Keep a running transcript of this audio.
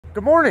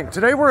Good morning.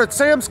 Today we're at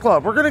Sam's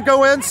Club. We're going to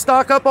go in,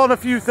 stock up on a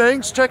few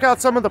things, check out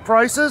some of the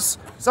prices,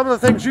 some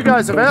of the things you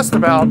guys have asked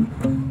about.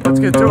 Let's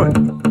get to it.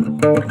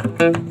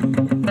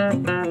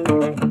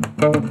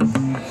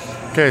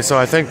 Okay, so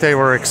I think they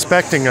were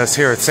expecting us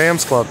here at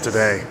Sam's Club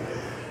today.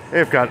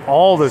 They've got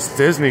all this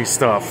Disney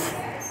stuff.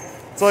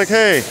 It's like,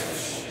 hey,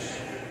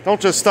 don't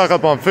just stock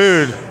up on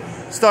food,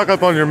 stock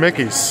up on your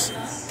Mickeys.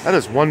 That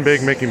is one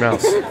big Mickey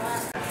Mouse.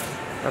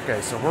 Okay,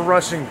 so we're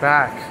rushing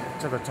back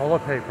to the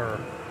toilet paper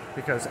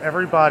because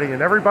everybody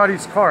in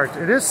everybody's cart,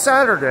 it is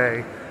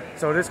Saturday,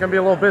 so it is going to be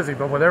a little busy,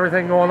 but with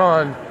everything going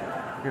on,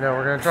 you know,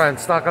 we're going to try and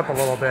stock up a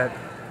little bit.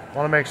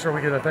 Want to make sure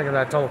we get a thing of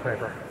that toilet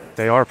paper.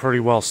 They are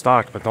pretty well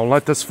stocked, but don't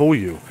let this fool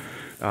you.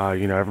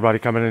 You know, everybody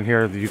coming in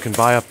here, you can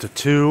buy up to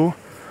 2.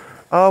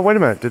 Wait a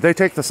minute, did they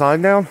take the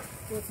sign down?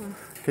 What sign?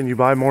 Can you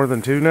buy more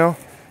than 2 now? I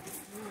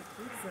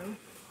think so,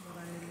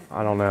 but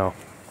I don't know.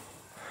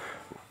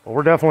 But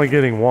we're definitely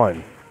getting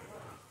 1.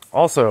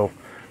 Also,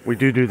 we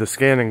do the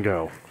scan and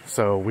go.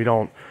 So we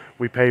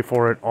pay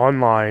for it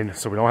online,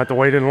 so we don't have to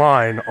wait in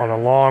line on a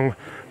long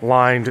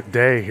lined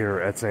day here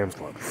at Sam's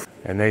Club.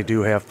 And they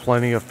do have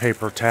plenty of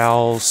paper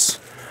towels.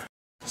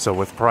 So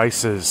with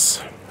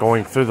prices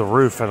going through the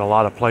roof at a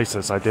lot of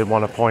places, I did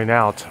want to point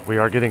out we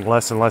are getting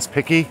less and less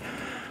picky.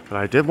 But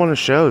I did want to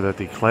show that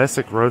the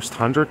Classic Roast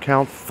 100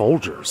 count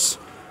Folgers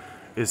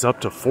is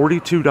up to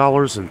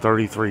 $42.33.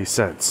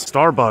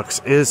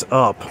 Starbucks is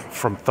up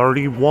from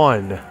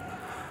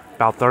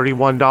about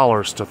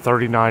 $31 to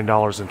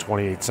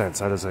 $39.28.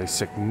 That is a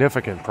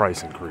significant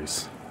price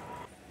increase.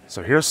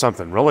 So here's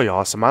something really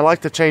awesome. I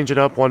like to change it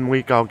up. 1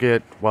 week I'll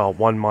get, well,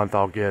 1 month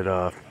I'll get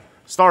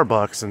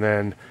Starbucks, and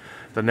then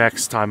the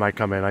next time I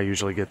come in I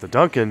usually get the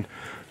Dunkin'.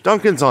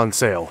 Dunkin's on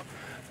sale.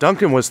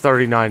 Dunkin' was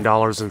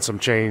 $39 and some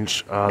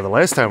change the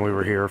last time we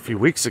were here a few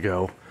weeks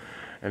ago,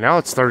 and now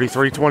it's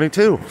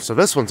 $33.22. So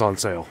this one's on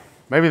sale.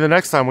 Maybe the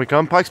next time we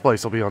come, Pike's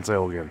Place will be on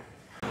sale again.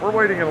 We're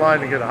waiting in line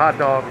to get a hot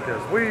dog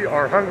because we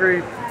are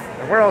hungry.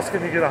 And where else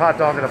can you get a hot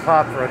dog and a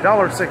pop for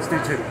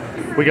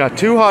 $1.62? We got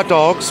 2 hot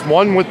dogs,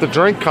 1 with the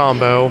drink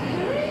combo,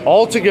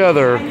 all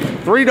together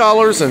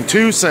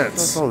 $3.02.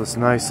 That's all this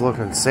nice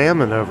looking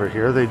salmon over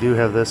here. They do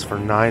have this for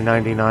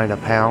 $9.99 a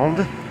pound.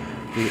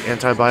 The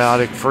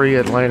antibiotic free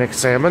Atlantic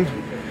salmon.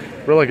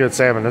 Really good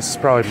salmon. This is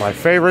probably my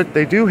favorite.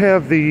 They do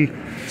have the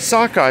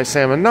sockeye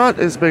salmon. Not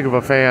as big of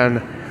a fan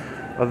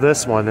of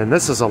this one. And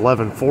this is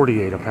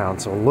 $11.48 a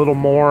pound. So a little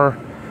more.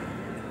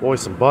 Boy,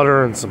 some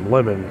butter and some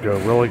lemon go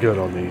really good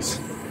on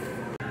these.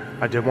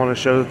 I did want to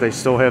show that they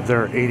still have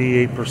their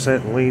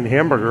 88% lean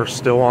hamburger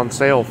still on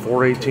sale,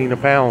 $4.18 a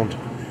pound.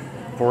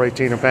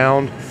 $4.18 a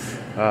pound.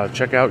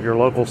 Check out your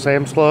local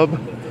Sam's Club.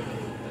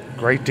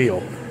 Great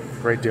deal.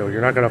 Great deal. You're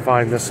not going to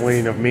find this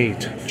lean of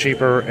meat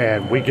cheaper,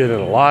 and we get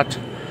it a lot.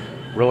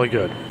 Really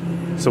good.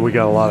 So we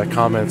got a lot of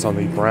comments on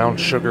the brown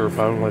sugar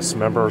boneless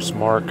Members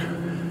Mark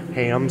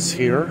hams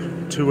here.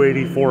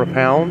 $2.84 a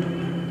pound.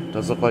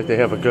 Does look like they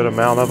have a good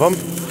amount of them.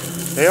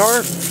 They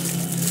are,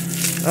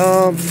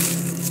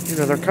 you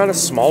know, they're kind of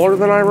smaller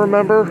than I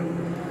remember,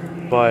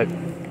 but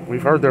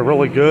we've heard they're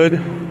really good.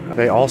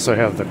 They also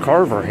have the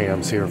Carver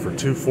hams here for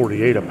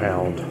 $2.48 a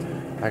pound.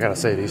 I gotta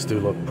say, these do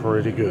look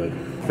pretty good.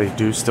 They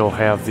do still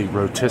have the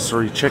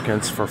rotisserie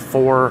chickens for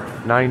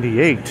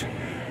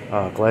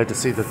 $4.98. Glad to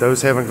see that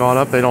those haven't gone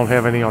up. They don't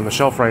have any on the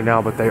shelf right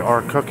now, but they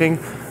are cooking.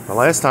 The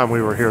last time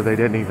we were here, they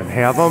didn't even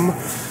have them.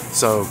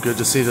 So good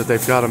to see that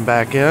they've got them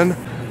back in.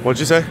 What'd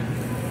you say?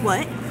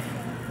 What?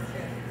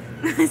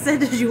 I said,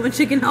 did you want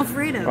chicken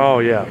Alfredo? Oh,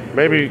 yeah.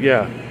 Maybe,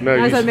 yeah. No,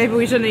 I said maybe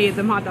we shouldn't eat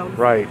them hot dogs.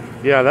 Right.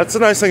 Yeah, that's the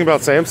nice thing about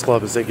Sam's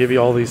Club is they give you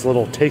all these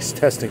little taste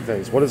testing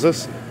things. What is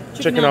this?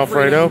 Chicken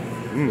Alfredo.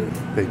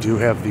 They do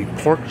have the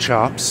pork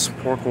chops,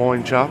 pork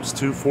loin chops,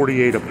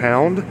 $2.48 a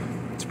pound.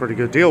 It's a pretty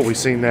good deal. We've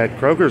seen that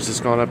Kroger's has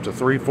gone up to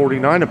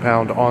 $3.49 a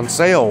pound on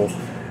sale.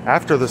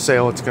 After the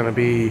sale, it's going to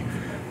be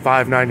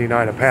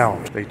 $5.99 a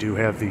pound. They do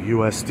have the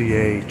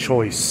USDA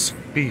choice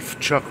beef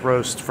chuck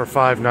roast for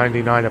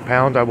 $5.99 a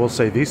pound. I will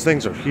say these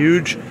things are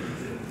huge.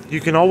 You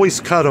can always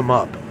cut them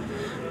up.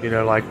 You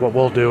know, like what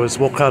we'll do is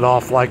we'll cut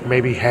off like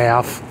maybe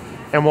half,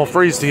 and we'll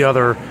freeze the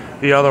other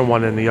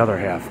one in the other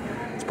half.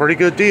 It's a pretty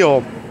good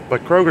deal,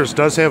 but Kroger's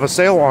does have a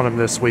sale on them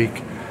this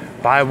week.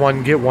 Buy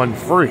one, get one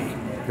free.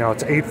 Now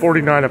it's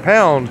 $8.49 a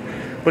pound,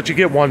 but you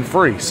get one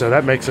free, so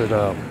that makes it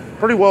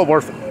pretty well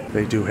worth it.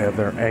 They do have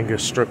their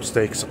Angus strip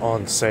steaks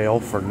on sale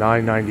for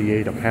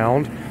 $9.98 a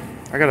pound.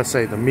 I gotta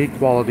say, the meat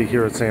quality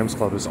here at Sam's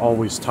Club is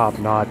always top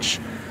notch.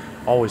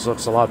 Always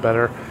looks a lot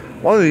better.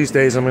 One of these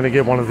days I'm gonna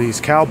get one of these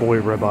cowboy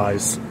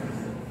ribeyes.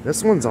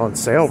 This one's on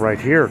sale right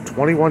here,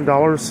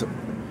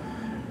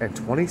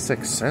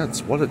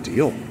 $21.26. What a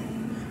deal.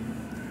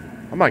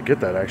 I might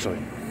get that actually.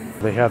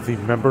 They have the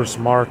Members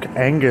Mark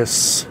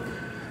Angus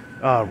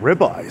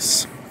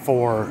ribeyes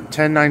for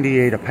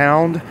 $10.98 a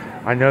pound.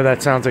 I know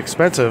that sounds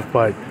expensive,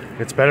 but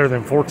it's better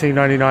than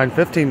 $14.99,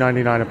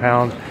 $15.99 a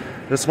pound.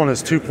 This one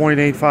is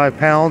 2.85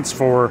 pounds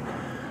for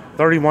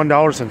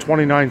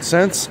 $31.29. I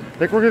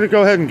think we're going to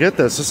go ahead and get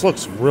this. This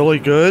looks really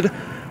good.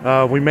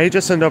 We may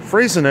just end up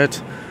freezing it,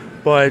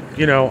 But,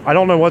 you know, I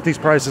don't know what these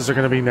prices are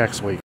going to be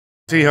next week.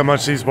 See how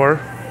much these were?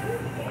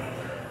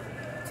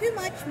 Too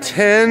much money.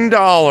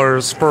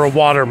 $10 for a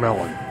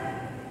watermelon.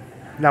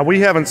 Now, we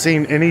haven't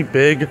seen any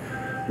big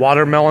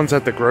watermelons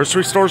at the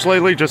grocery stores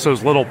lately, just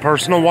those little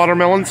personal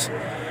watermelons.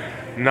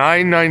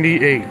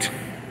 $9.98.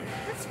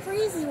 That's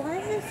crazy. Why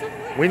is it so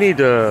much? We need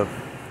to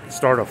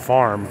start a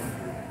farm.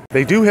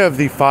 They do have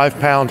the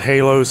 5-pound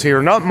halos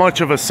here. Not much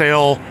of a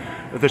sale.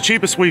 The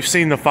cheapest we've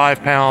seen the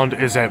 5-pound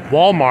is at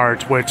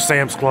Walmart, which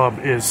Sam's Club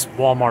is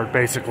Walmart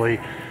basically.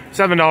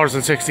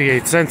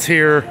 $7.68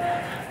 here.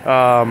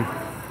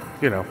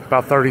 You know,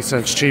 about 30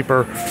 cents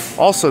cheaper.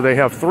 Also, they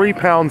have 3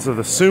 pounds of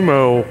the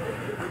Sumo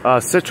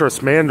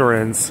citrus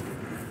mandarins.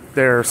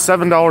 They're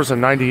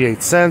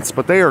 $7.98,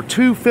 but they are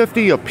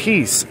 $2.50 a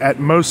piece at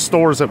most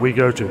stores that we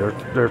go to.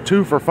 They're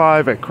 2 for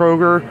 $5 at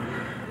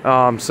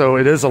Kroger, so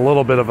it is a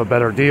little bit of a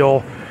better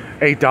deal.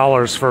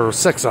 $8 for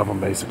 6 of them,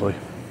 basically.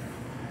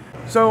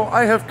 So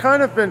I have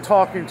kind of been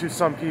talking to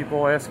some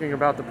people asking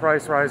about the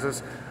price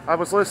rises. I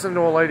was listening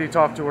to a lady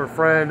talk to her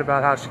friend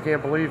about how she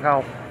can't believe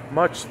how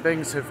much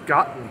things have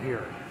gotten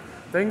here.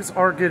 Things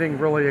are getting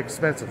really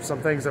expensive.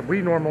 Some things that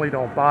we normally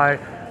don't buy.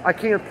 I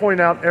can't point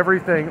out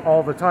everything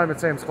all the time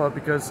at Sam's Club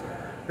because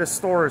this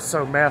store is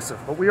so massive.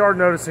 But we are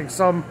noticing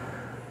some,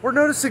 we're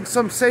noticing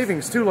some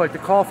savings too, like the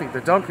coffee.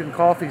 The Dunkin'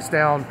 coffee's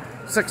down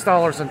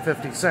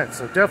 $6.50,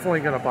 so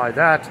definitely gonna buy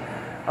that.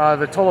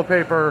 The toilet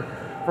paper,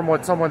 from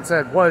what someone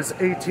said, was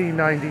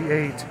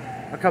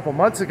 $18.98 a couple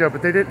months ago,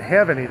 but they didn't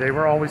have any. They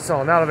were always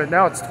selling out of it.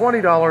 Now it's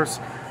 $20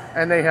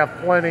 and they have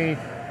plenty.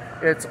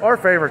 It's our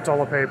favorite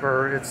toilet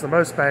paper. It's the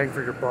most bang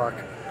for your buck.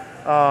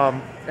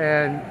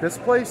 And this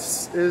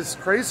place is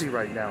crazy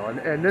right now.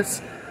 And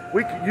this,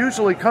 we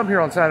usually come here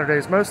on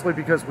Saturdays mostly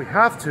because we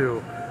have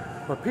to,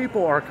 but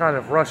people are kind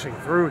of rushing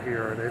through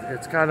here, and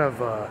it's kind of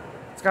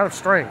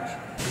strange.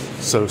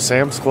 So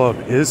Sam's Club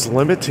is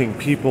limiting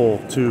people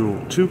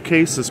to 2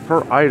 cases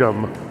per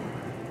item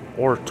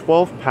or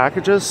 12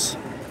 packages.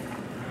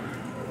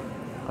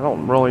 I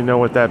don't really know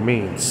what that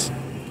means.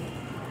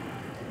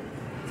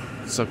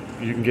 So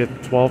you can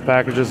get 12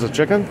 packages of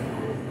chicken?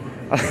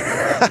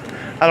 I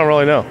don't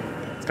really know.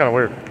 It's kind of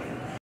weird.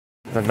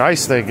 The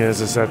nice thing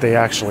is that they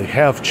actually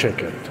have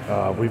chicken.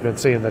 We've been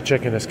seeing the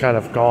chicken is kind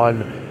of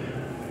gone.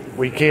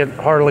 We can't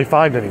hardly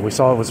find any. We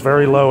saw it was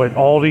very low at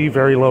Aldi,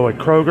 very low at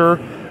Kroger,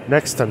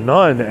 next to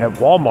none at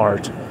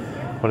Walmart.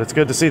 But it's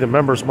good to see the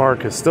Members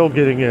Mark is still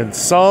getting in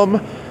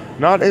some.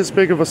 Not as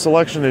big of a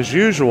selection as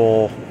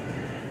usual,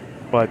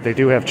 but they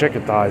do have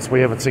chicken thighs. We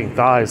haven't seen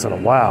thighs in a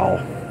while.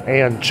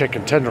 And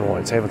chicken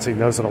tenderloins. Haven't seen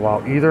those in a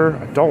while either.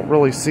 I don't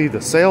really see the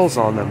sales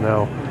on them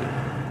though.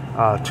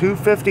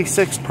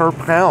 $2.56 per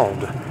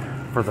pound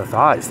for the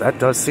thighs. That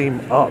does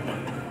seem up.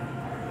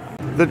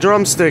 The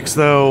drumsticks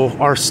though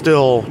are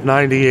still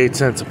 98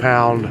 cents a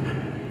pound.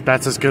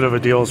 That's as good of a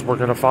deal as we're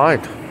gonna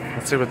find.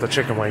 Let's see what the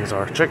chicken wings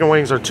are. Chicken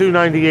wings are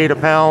 $2.98 a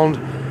pound.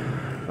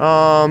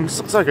 This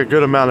looks like a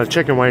good amount of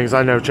chicken wings.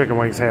 I know chicken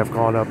wings have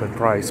gone up in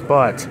price,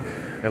 but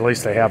at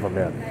least they have them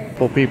in.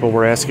 People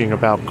were asking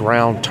about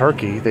ground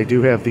turkey. They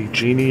do have the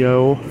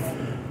Genio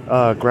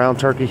ground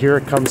turkey here.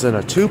 It comes in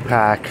a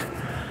 2-pack,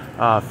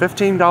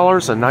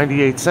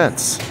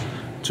 $15.98.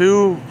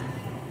 Two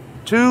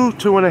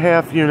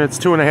 2.5 units,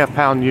 2.5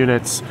 pound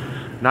units,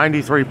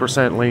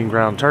 93% lean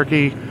ground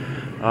turkey.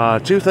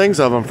 2 things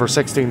of them for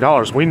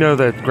 $16. We know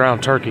that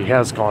ground turkey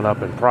has gone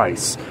up in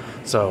price,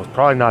 so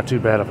probably not too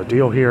bad of a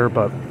deal here,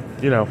 but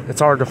you know,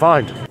 it's hard to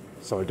find.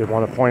 So I did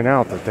want to point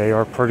out that they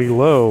are pretty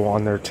low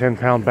on their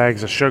 10-pound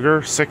bags of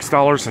sugar.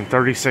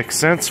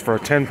 $6.36 for a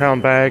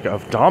 10-pound bag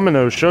of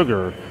Domino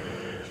sugar.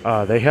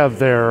 They have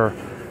their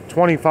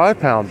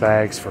 25-pound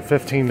bags for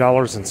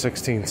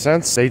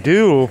 $15.16. They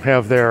do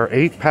have their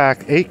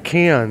 8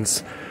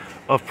 cans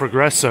of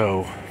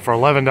Progresso for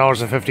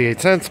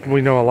 $11.58.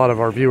 We know a lot of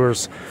our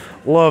viewers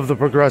love the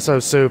Progresso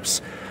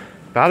soups.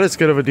 About as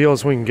good of a deal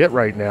as we can get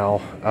right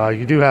now.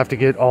 You do have to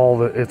get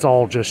it's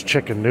all just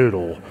chicken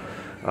noodle.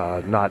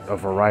 Not a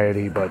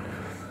variety, but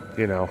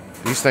you know,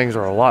 these things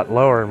are a lot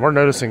lower, and we're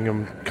noticing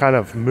them kind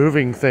of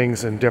moving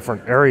things in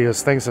different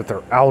areas, things that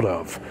they're out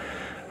of.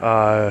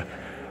 I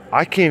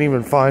can't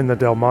even find the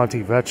Del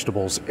Monte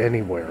vegetables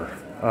anywhere.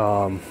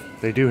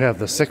 They do have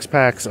the 6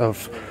 packs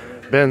of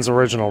Ben's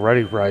Original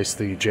Ready Rice,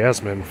 the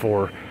Jasmine,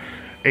 for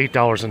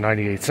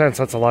 $8.98.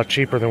 That's a lot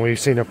cheaper than we've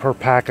seen it per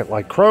packet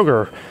like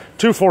Kroger.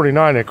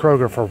 $2.49 at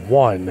Kroger for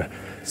 1.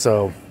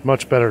 So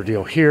much better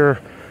deal here.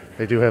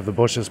 They do have the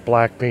Bush's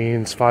black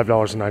beans,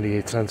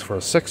 $5.98 for a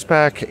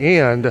 6-pack,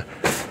 and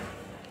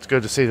it's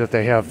good to see that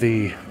they have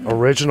the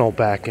original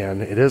back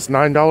end. It is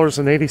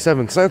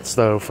 $9.87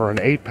 though for an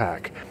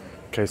 8-pack.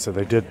 Okay, so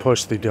they did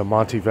push the Del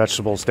Monte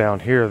vegetables down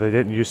here. They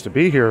didn't used to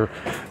be here.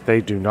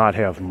 They do not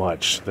have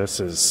much.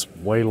 This is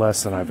way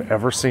less than I've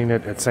ever seen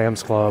it at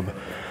Sam's Club.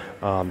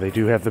 They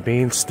do have the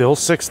beans, still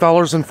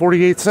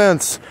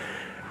 $6.48,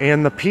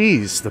 and the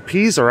peas. The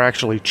peas are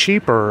actually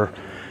cheaper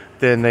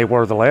than they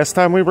were the last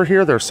time we were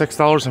here. They're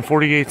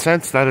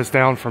 $6.48. That is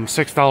down from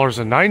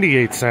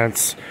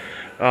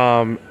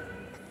 $6.98.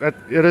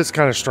 it is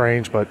kind of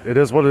strange, but it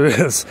is what it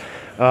is.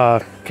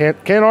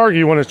 Can't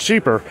argue when it's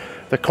cheaper.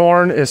 The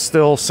corn is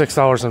still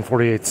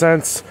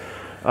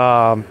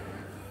 $6.48.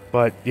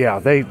 But yeah,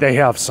 they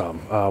have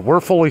some. We're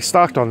fully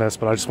stocked on this,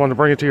 but I just wanted to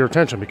bring it to your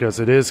attention because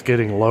it is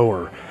getting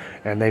lower,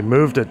 and they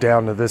moved it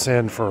down to this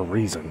end for a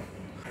reason.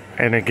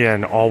 And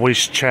again, always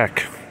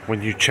check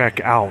when you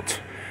check out,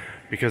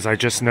 because I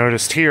just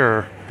noticed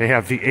here they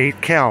have the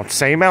 8 count,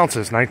 same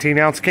ounces,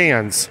 19-ounce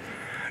cans,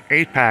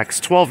 8 packs,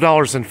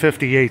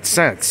 $12.58.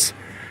 It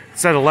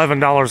said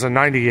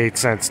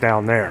 $11.98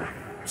 down there.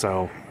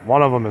 So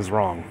one of them is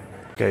wrong.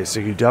 Okay, so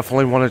you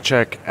definitely want to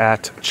check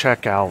at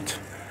checkout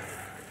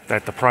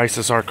that the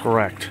prices are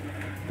correct.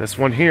 This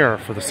one here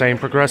for the same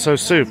Progresso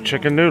soup,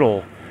 chicken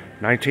noodle,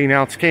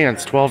 19-ounce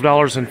cans,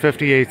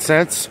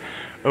 $12.58.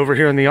 Over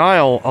here in the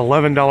aisle,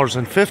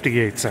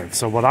 $11.58.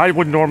 So what I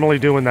would normally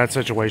do in that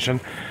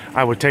situation,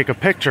 I would take a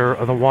picture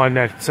of the one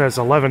that says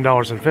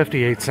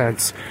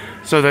 $11.58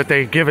 so that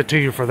they give it to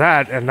you for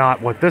that and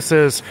not what this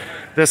is.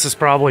 This is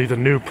probably the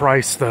new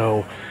price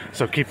though,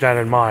 so keep that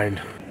in mind.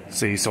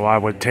 See, so I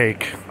would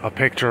take a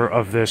picture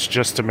of this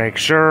just to make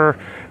sure.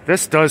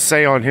 This does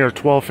say on here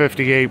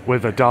 $12.58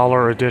 with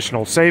 $1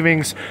 additional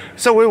savings,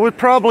 so it would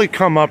probably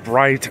come up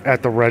right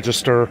at the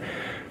register,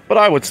 but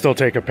I would still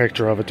take a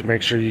picture of it to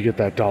make sure you get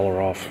that $1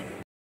 off.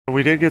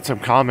 We did get some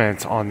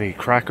comments on the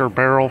Cracker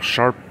Barrel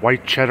sharp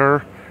white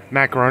cheddar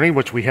macaroni,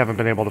 which we haven't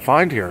been able to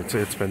find here.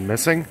 It's been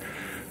missing.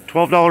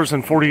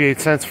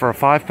 $12.48 for a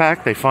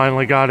 5-pack. They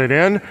finally got it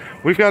in.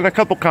 We've gotten a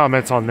couple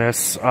comments on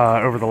this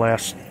over the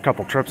last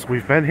couple trips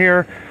we've been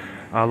here.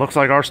 Looks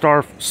like our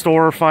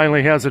store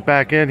finally has it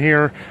back in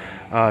here.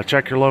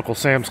 Check your local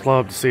Sam's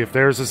Club to see if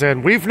theirs is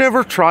in. We've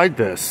never tried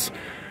this.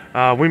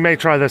 We may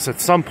try this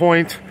at some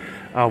point.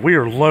 We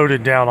are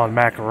loaded down on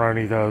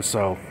macaroni though,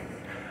 so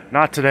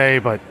not today,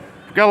 but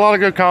we've got a lot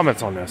of good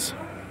comments on this.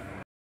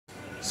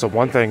 So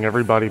one thing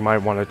everybody might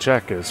want to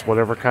check is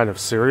whatever kind of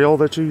cereal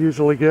that you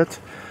usually get.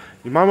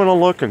 You might want to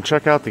look and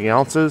check out the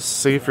ounces,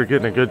 see if you're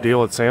getting a good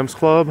deal at Sam's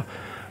Club.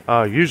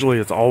 Usually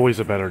it's always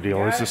a better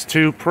deal. This is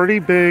 2 pretty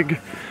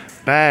big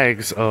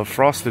bags of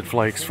Frosted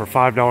Flakes for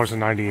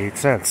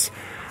 $5.98.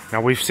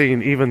 Now we've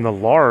seen even the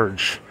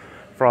large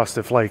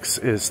Frosted Flakes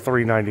is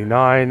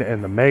 $3.99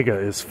 and the mega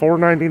is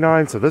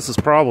 $4.99, so this is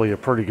probably a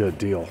pretty good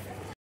deal.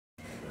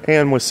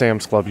 And with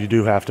Sam's Club you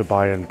do have to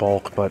buy in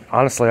bulk, but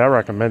honestly I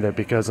recommend it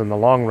because in the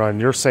long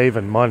run you're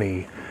saving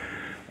money.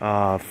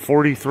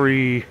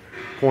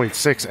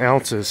 43.6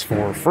 ounces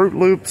for Fruit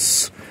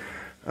Loops,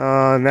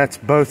 and that's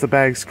both the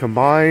bags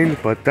combined,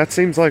 but that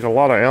seems like a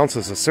lot of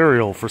ounces of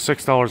cereal for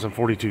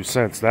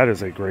 $6.42. That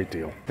is a great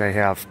deal. They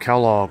have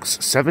Kellogg's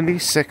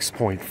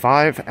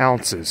 76.5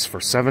 ounces for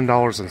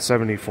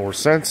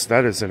 $7.74.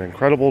 That is an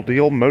incredible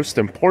deal. Most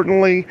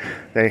importantly,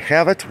 they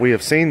have it. We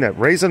have seen that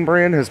Raisin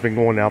Bran has been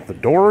going out the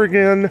door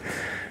again,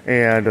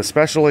 and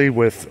especially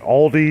with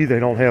Aldi, they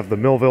don't have the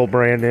Millville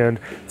brand in.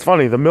 It's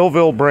funny, the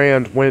Millville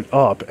brand went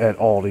up at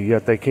Aldi,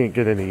 yet they can't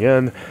get any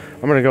in.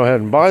 I'm going to go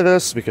ahead and buy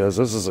this because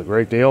this is a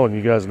great deal, and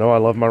you guys know I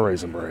love my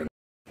Raisin Bran.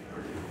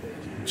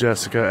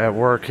 Jessica at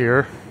work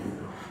here.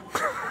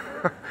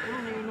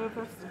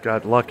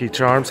 Got Lucky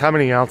Charms. How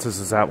many ounces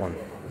is that one?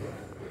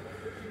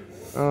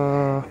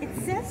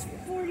 It says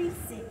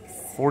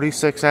 46.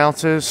 46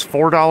 ounces,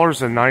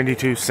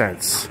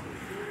 $4.92.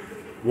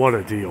 What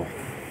a deal.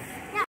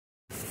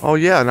 Oh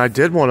yeah, and I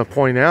did want to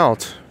point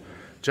out,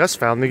 just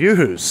found the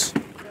Yoo-Hoos.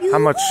 How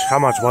much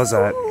was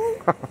that?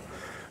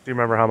 Do you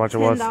remember how much it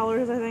was?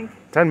 $10, I think.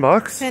 10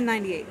 bucks?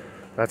 $10.98.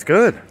 That's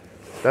good.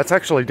 That's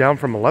actually down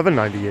from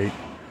 $11.98.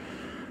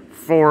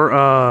 For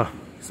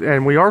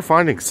and we are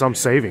finding some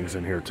savings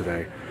in here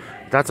today.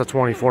 That's a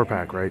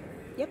 24-pack, right?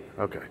 Yep.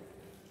 Okay.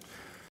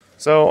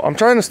 So I'm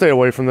trying to stay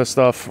away from this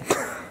stuff.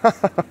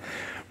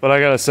 But I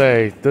gotta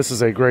say, this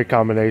is a great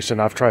combination.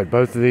 I've tried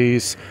both of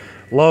these.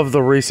 Love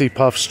the Reese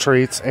Puffs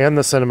treats and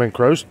the cinnamon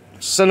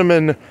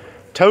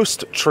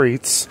toast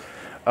treats.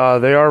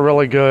 They are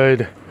really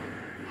good.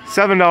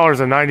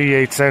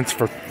 $7.98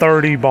 for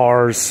 30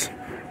 bars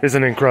is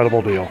an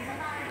incredible deal.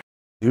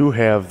 You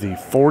have the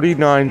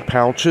 49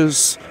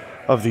 pouches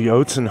of the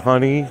Oats and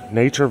Honey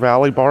Nature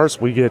Valley bars.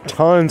 We get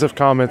tons of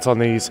comments on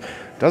these.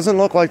 Doesn't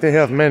look like they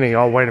have many.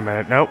 Oh, wait a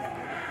minute. Nope.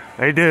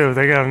 They do.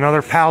 They got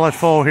another pallet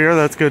full here.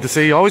 That's good to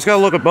see. You always got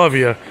to look above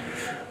you.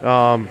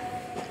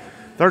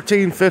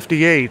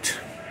 $13.58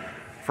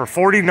 for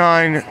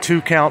 49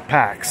 2-count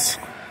packs.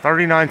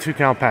 39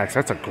 2-count packs.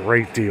 That's a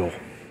great deal.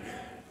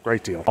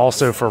 Great deal.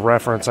 Also, for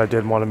reference, I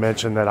did want to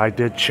mention that I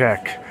did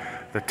check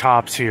the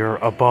tops here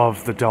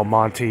above the Del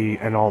Monte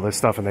and all this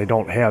stuff, and they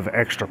don't have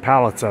extra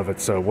pallets of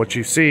it. So what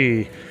you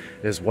see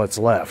is what's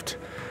left.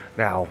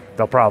 Now,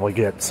 they'll probably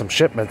get some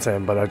shipments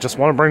in, but I just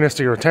want to bring this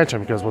to your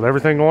attention because with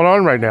everything going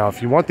on right now,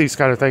 if you want these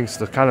kind of things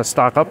to kind of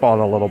stock up on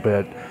a little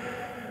bit,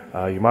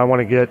 you might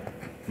want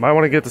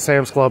to get the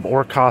Sam's Club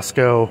or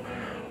Costco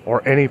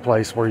or any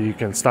place where you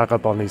can stock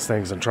up on these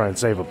things and try and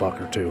save a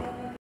buck or two.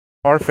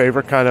 Our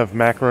favorite kind of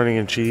macaroni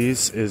and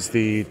cheese is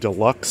the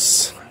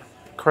Deluxe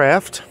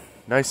Craft.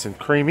 Nice and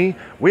creamy.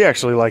 We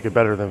actually like it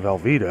better than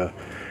Velveeta.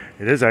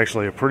 It is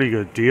actually a pretty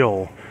good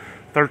deal.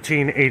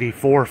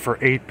 $13.84 for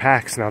 8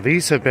 packs. Now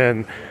these have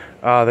been,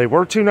 they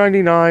were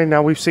 $2.99.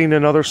 Now we've seen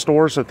in other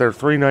stores that they're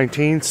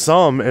 $3.19.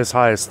 Some as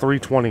high as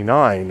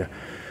 $3.29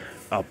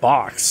 a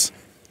box.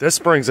 This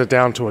brings it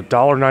down to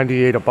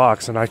 $1.98 a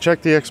box. And I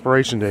checked the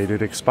expiration date.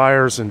 It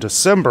expires in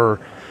December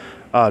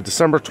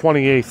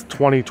 28th,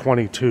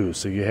 2022.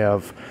 So you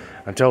have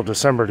until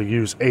December to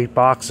use 8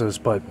 boxes,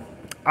 but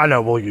I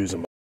know we'll use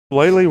them.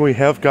 Lately we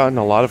have gotten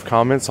a lot of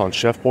comments on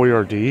Chef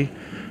Boyardee.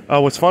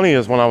 What's funny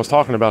is when I was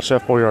talking about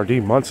Chef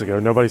Boyardee months ago,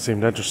 nobody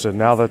seemed interested.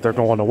 Now that they're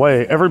going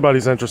away,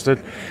 everybody's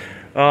interested.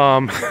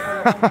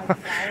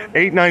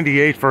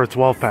 $8.98 for a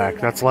 12-pack.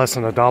 That's less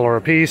than $1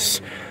 a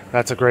piece.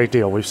 That's a great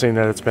deal. We've seen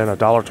that it's been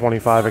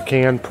 $1.25 a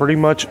can pretty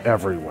much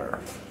everywhere.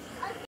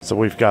 So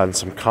we've gotten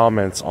some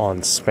comments on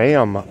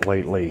Spam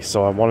lately.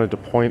 So I wanted to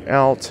point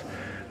out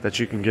that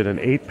you can get an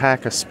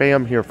 8-pack of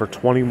Spam here for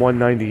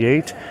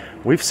 $21.98.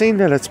 We've seen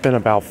that it's been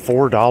about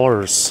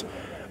 $4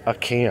 a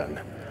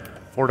can.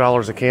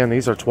 $4 a can.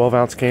 These are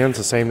 12-ounce cans,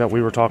 the same that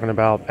we were talking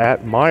about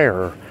at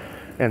Meijer,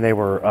 and they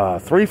were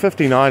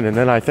 $3.59, and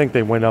then I think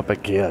they went up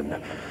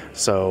again.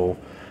 So,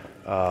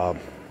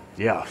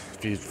 yeah,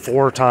 if you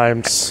 4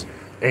 times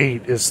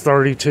 8 is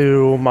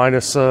 32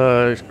 minus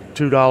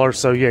 $2.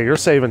 So yeah, you're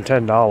saving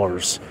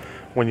 $10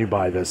 when you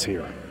buy this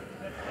here.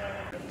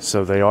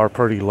 So they are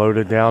pretty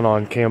loaded down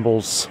on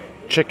Campbell's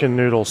chicken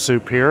noodle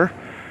soup here.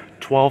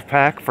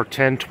 12-pack for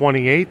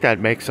 $10.28. That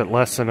makes it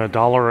less than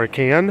 $1 a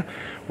can.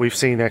 We've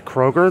seen at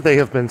Kroger, they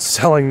have been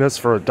selling this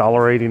for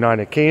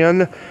 $1.89 a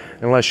can,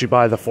 unless you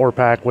buy the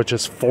 4-pack, which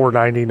is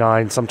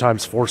 $4.99,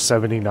 sometimes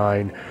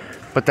 $4.79,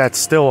 but that's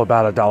still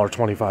about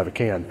 $1.25 a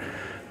can.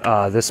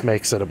 This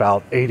makes it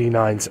about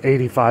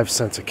 85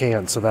 cents a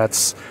can, so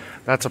that's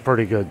a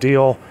pretty good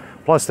deal.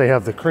 Plus, they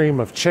have the cream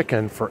of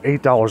chicken for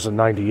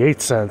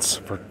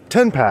 $8.98 for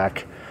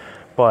 10-pack,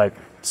 but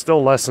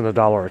still less than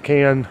 $1 a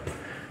can.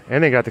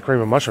 And they got the cream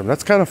of mushroom.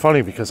 That's kind of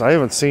funny because I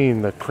haven't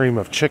seen the cream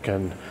of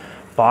chicken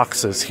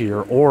boxes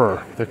here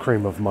or the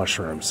cream of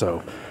mushroom.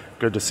 So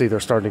good to see they're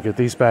starting to get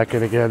these back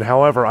in again.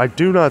 However, I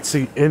do not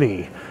see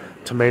any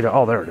tomato.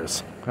 Oh, there it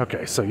is.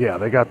 Okay, so yeah,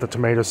 they got the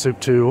tomato soup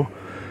too.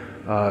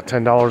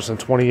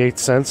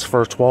 $10.28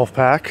 for a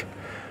 12-pack.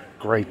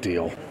 Great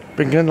deal.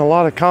 Been getting a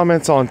lot of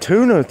comments on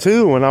tuna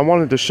too, and I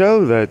wanted to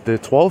show that the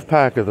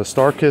 12-pack of the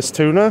StarKist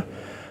tuna,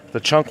 the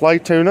chunk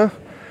light tuna,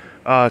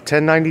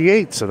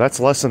 $10.98, so that's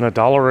less than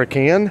 $1 a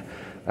can.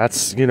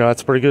 That's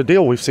a pretty good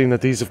deal. We've seen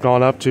that these have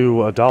gone up to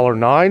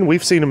 $1.09.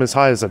 We've seen them as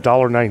high as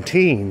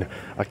 $1.19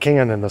 a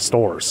can in the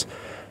stores.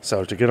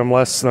 So to get them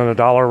less than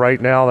 $1 right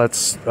now,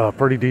 that's a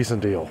pretty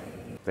decent deal.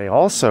 They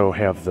also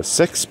have the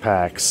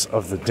 6-packs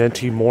of the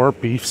Dinty Moore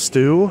beef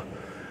stew,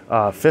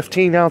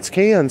 15-ounce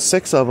cans,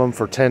 6 of them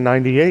for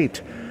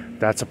 $10.98.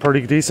 That's a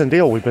pretty decent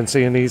deal. We've been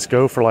seeing these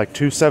go for like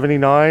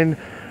 $2.79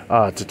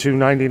 to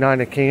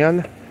 $2.99 a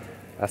can.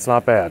 That's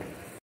not bad.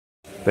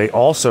 They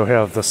also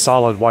have the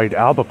solid white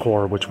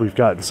albacore, which we've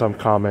gotten some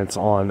comments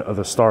on, of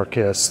the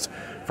StarKist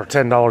for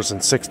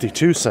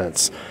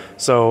 $10.62.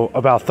 So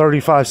about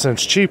 35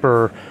 cents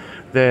cheaper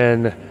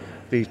than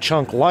the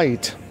chunk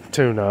light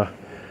tuna.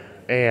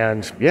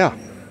 And yeah.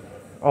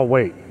 Oh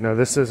wait, no,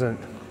 this is an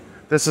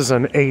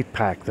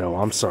 8-pack though.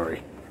 I'm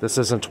sorry. This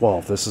isn't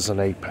 12. This is an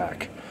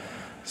 8-pack.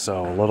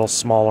 So a little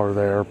smaller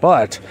there,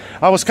 but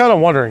I was kind of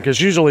wondering because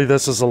usually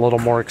this is a little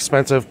more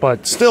expensive,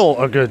 but still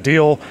a good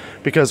deal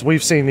because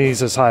we've seen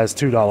these as high as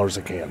 $2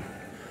 a can.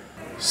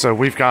 So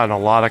we've gotten a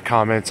lot of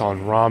comments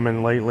on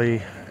ramen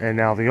lately, and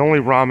now the only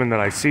ramen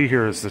that I see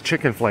here is the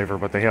chicken flavor,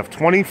 but they have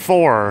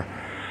 24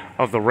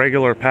 of the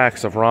regular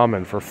packs of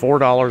ramen for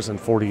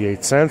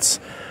 $4.48.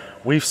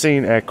 We've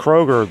seen at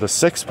Kroger the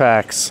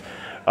 6-packs.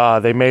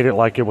 They made it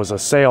like it was a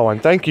sale,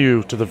 and thank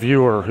you to the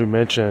viewer who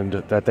mentioned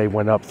that they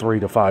went up 3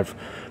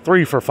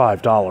 for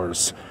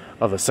 $5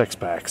 of the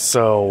 6-packs.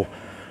 So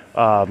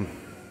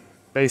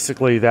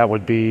basically that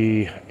would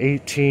be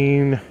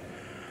 18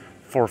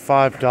 for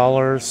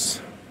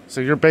 $5. So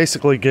you're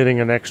basically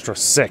getting an extra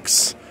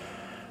 6.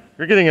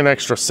 You're getting an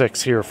extra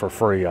 6 here for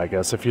free, I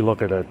guess, if you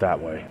look at it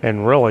that way.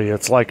 And really,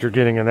 it's like you're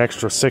getting an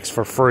extra 6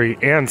 for free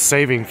and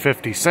saving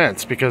 50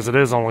 cents because it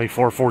is only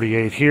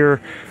 $4.48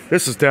 here.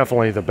 This is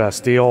definitely the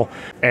best deal.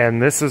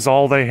 And this is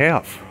all they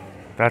have.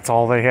 That's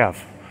all they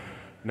have.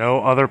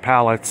 No other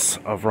pallets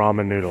of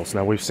ramen noodles.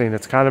 Now, we've seen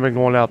it's kind of been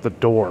going out the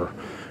door,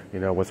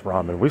 with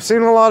ramen. We've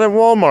seen a lot at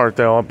Walmart,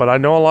 though, but I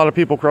know a lot of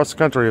people across the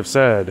country have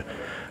said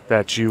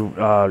that your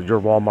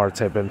Walmarts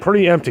have been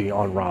pretty empty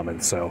on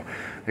ramen, so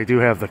they do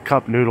have the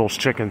cup noodles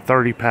chicken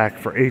 30-pack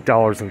for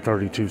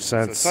 $8.32.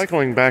 So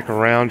cycling back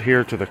around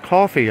here to the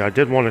coffee, I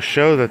did want to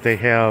show that they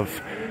have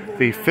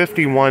the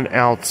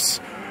 51-ounce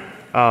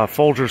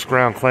Folgers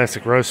Ground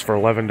Classic Roast for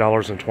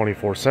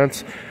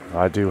 $11.24.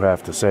 I do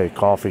have to say,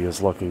 coffee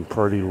is looking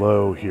pretty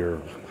low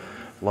here.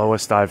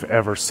 Lowest I've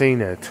ever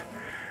seen it.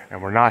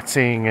 And we're not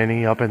seeing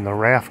any up in the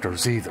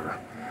rafters either.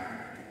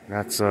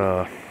 That's,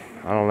 I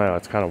don't know,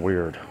 it's kind of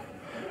weird.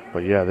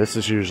 But yeah, this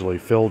is usually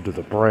filled to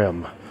the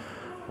brim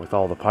with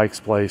all the Pike's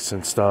Place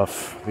and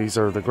stuff. These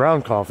are the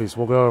ground coffees.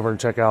 We'll go over and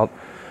check out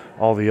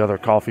all the other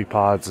coffee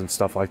pods and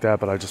stuff like that,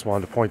 but I just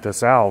wanted to point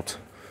this out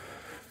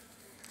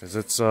because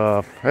it's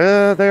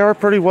they are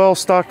pretty well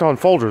stocked on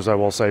Folgers, I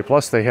will say.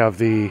 Plus they have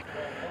the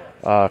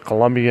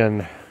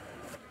Colombian,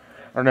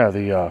 or no,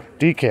 the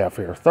decaf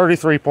here,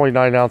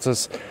 33.9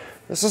 ounces.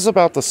 This is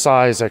about the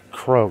size at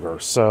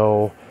Kroger,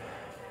 so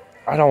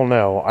I don't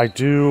know.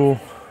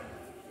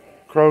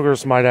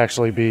 Kroger's might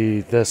actually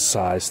be this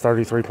size,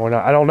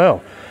 33.9. I don't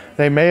know.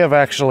 They may have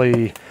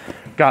actually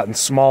gotten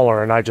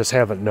smaller and I just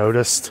haven't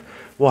noticed.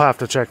 We'll have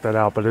to check that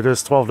out, but it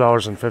is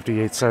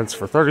 $12.58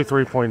 for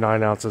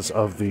 33.9 ounces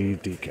of the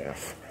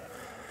decaf.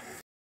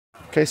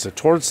 Okay, so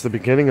towards the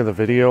beginning of the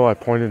video, I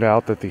pointed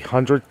out that the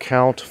 100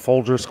 count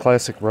Folgers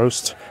Classic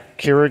Roast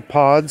Keurig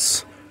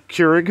pods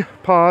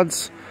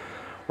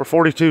were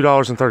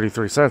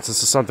 $42.33. This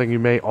is something you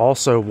may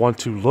also want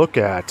to look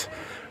at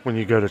when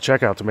you go to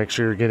checkout to make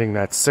sure you're getting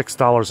that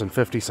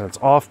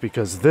 $6.50 off,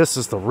 because this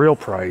is the real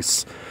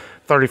price,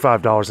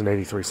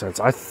 $35.83.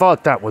 I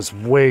thought that was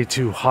way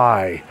too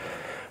high,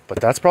 but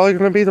that's probably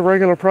going to be the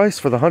regular price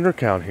for the 100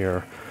 count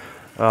here.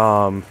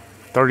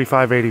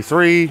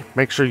 $35.83.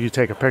 Make sure you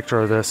take a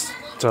picture of this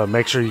to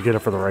make sure you get it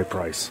for the right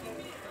price.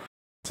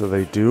 So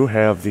they do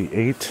have the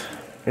 8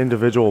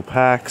 individual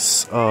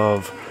packs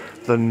of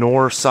the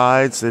Knorr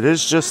sides. It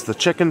is just the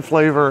chicken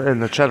flavor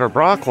and the cheddar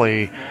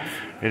broccoli.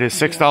 It is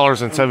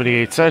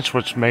 $6.78,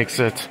 which makes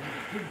it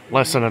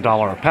less than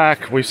 $1 a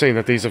pack. We've seen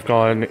that these have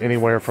gone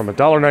anywhere from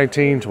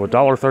 $1.19 to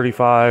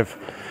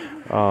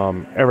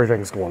 $1.35.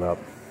 Everything's going up.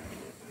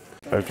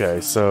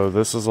 Okay, so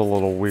this is a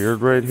little weird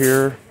right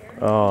here.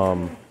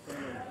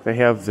 They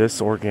have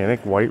this organic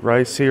white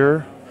rice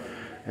here,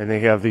 and they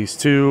have these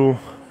 2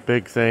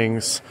 big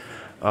things.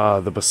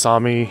 The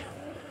basmati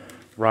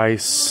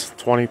rice,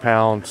 20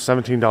 pound,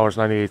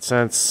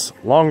 $17.98.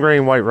 Long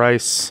grain white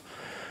rice,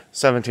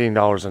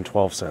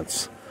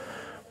 $17.12.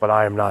 But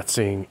I am not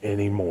seeing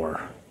any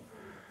more.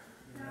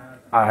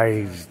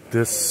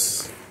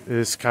 This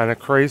is kind of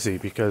crazy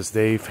because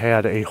they've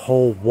had a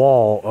whole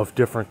wall of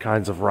different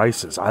kinds of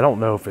rices. I don't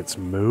know if it's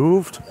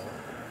moved.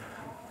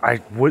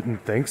 I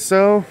wouldn't think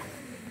so.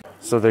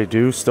 So they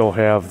do still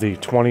have the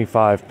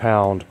 25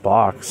 pound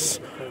box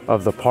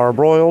of the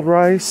parboiled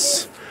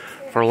rice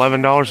for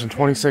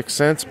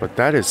 $11.26, but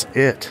that is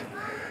it.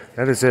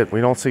 That is it.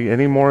 We don't see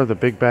any more of the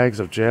big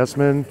bags of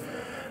jasmine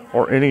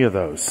or any of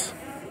those.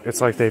 It's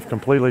like they've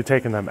completely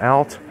taken them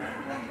out.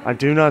 I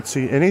do not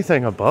see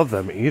anything above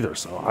them either,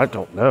 so I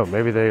don't know.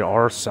 Maybe they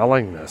are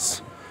selling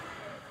this.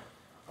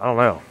 I don't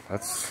know.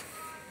 It's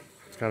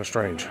kind of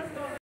strange.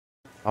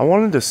 I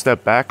wanted to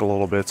step back a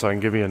little bit so I can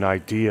give you an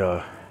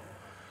idea.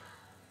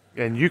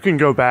 And you can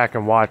go back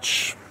and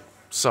watch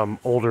some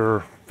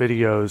older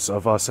videos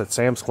of us at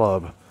Sam's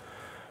Club.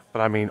 But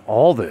I mean,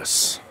 all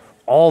this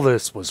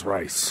was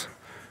rice.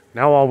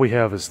 Now all we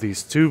have is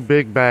these 2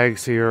 big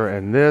bags here,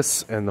 and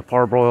this, and the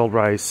parboiled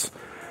rice.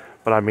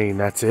 But I mean,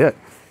 that's it.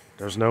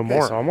 There's no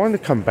more. So I wanted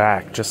to come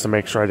back just to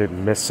make sure I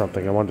didn't miss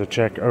something. I wanted to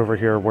check over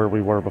here where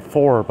we were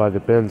before by the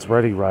Ben's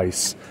Ready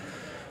rice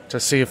to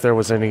see if there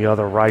was any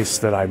other rice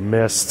that I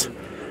missed.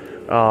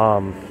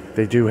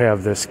 They do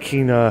have this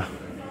quinoa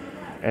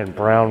and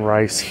brown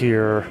rice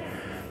here.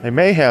 They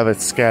may have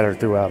it scattered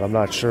throughout. I'm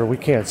not sure. We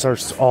can't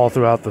search all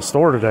throughout the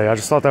store today. I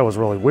just thought that was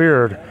really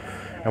weird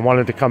and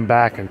wanted to come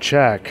back and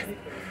check.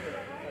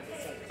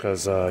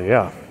 Because,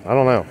 yeah, I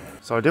don't know.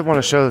 So I did want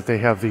to show that they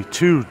have the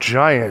 2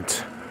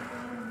 giant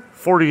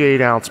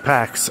 48-ounce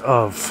packs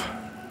of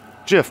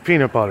Jif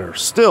peanut butter,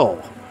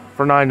 still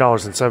for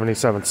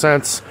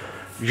 $9.77.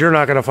 You're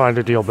not going to find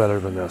a deal better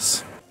than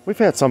this. We've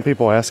had some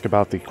people ask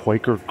about the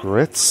Quaker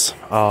grits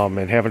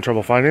and having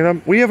trouble finding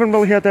them. We haven't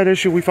really had that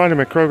issue. We find them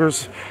at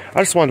Kroger's.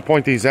 I just wanted to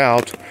point these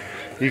out.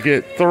 You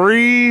get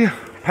 3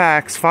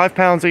 packs, 5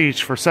 pounds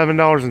each, for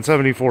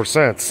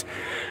 $7.74.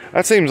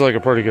 That seems like a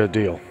pretty good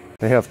deal.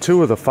 They have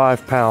 2 of the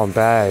 5-pound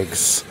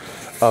bags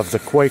of the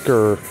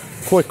Quaker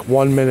Quick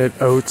 1-minute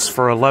oats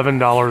for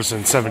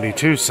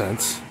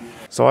 $11.72.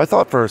 So I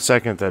thought for a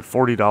second that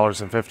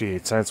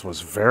 $40.58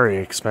 was very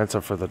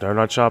expensive for the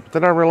donut shop, but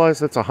then I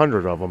realized it's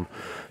 100 of them,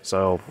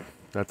 so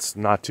that's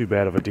not too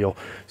bad of a deal.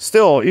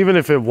 Still, even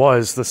if it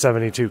was the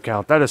 72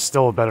 count, that is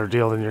still a better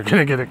deal than you're going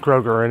to get at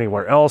Kroger or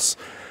anywhere else.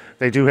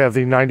 They do have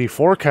the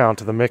 94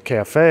 count of the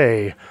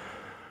McCafe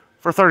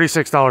for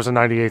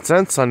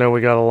 $36.98. I know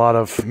we got a lot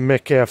of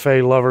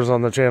McCafe lovers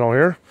on the channel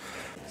here.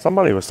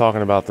 Somebody was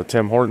talking about the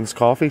Tim Hortons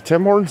coffee.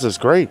 Tim Hortons is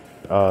great.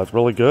 It's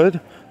really good.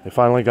 They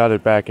finally got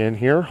it back in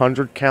here.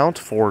 100 count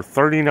for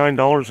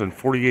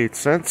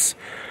 $39.48.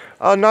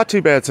 Not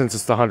too bad since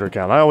it's the 100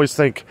 count. I always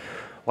think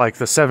like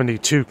the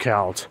 72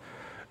 count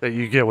that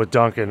you get with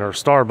Dunkin' or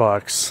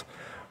Starbucks.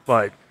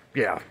 But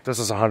yeah, this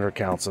is 100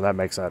 count, so that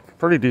makes that a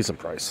pretty decent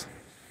price.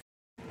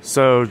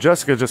 So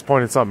Jessica just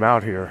pointed something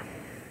out here.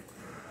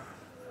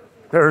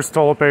 There's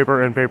toilet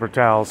paper and paper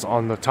towels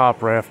on the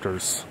top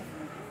rafters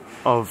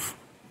of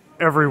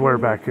everywhere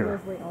back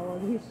here.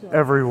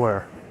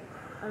 Everywhere.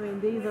 I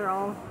mean, these are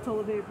all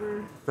toilet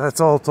paper.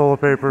 That's all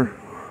toilet paper.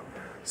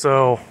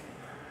 So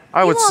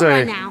I would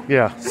say,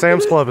 yeah,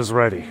 Sam's Club is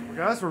ready.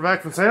 Guys, we're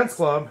back from Sam's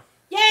Club.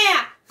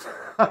 Yeah!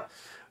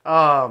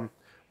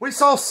 We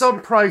saw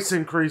some price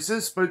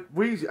increases, but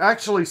we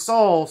actually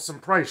saw some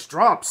price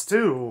drops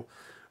too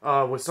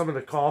with some of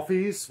the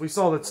coffees. We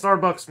saw that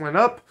Starbucks went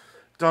up,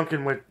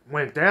 Dunkin'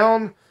 went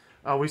down.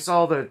 We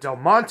saw that Del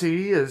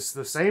Monte is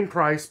the same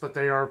price, but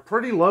they are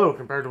pretty low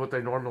compared to what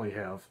they normally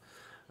have.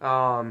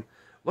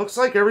 Looks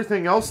like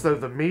everything else, though,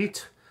 the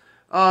meat.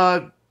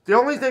 The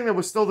only thing that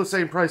was still the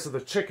same price of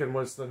the chicken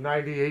was the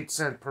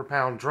 98-cent per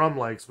pound drum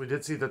legs. We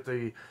did see that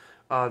the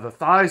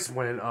thighs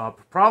went up,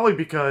 probably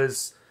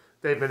because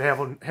they've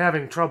been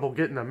having trouble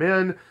getting them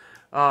in.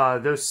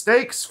 Those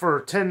steaks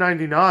for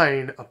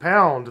 $10.99 a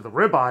pound, the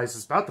ribeyes,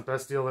 is about the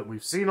best deal that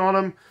we've seen on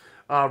them.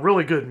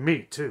 Really good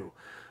meat, too.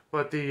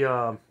 But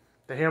the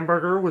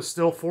hamburger was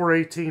still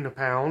 $4.18 a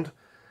pound.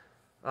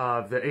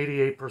 The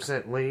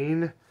 88%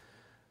 lean.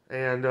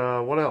 And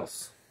what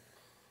else?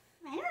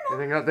 I don't know.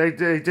 Anything else?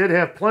 They did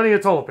have plenty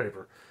of toilet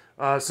paper.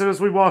 As soon as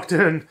we walked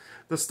in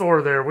the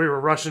store there, we were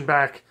rushing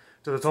back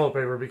to the toilet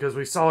paper because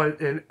we saw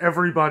it in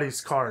everybody's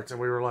carts. And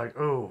we were like,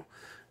 oh,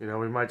 you know,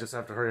 we might just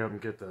have to hurry up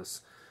and get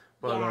this.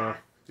 But, Yeah.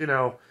 you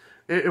know,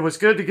 it was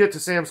good to get to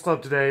Sam's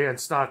Club today and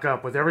stock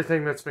up with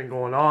everything that's been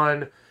going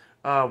on.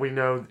 We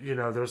know, you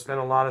know, there's been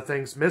a lot of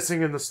things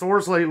missing in the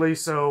stores lately,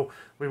 so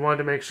we wanted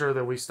to make sure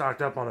that we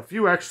stocked up on a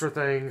few extra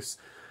things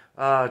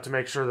to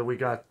make sure that we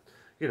got,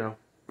 you know,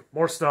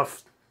 more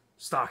stuff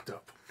stocked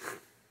up.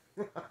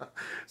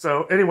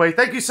 So, anyway,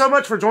 thank you so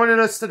much for joining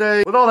us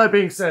today. With all that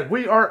being said,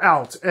 we are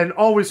out, and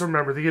always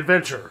remember, the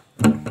adventure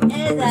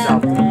Is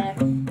out there.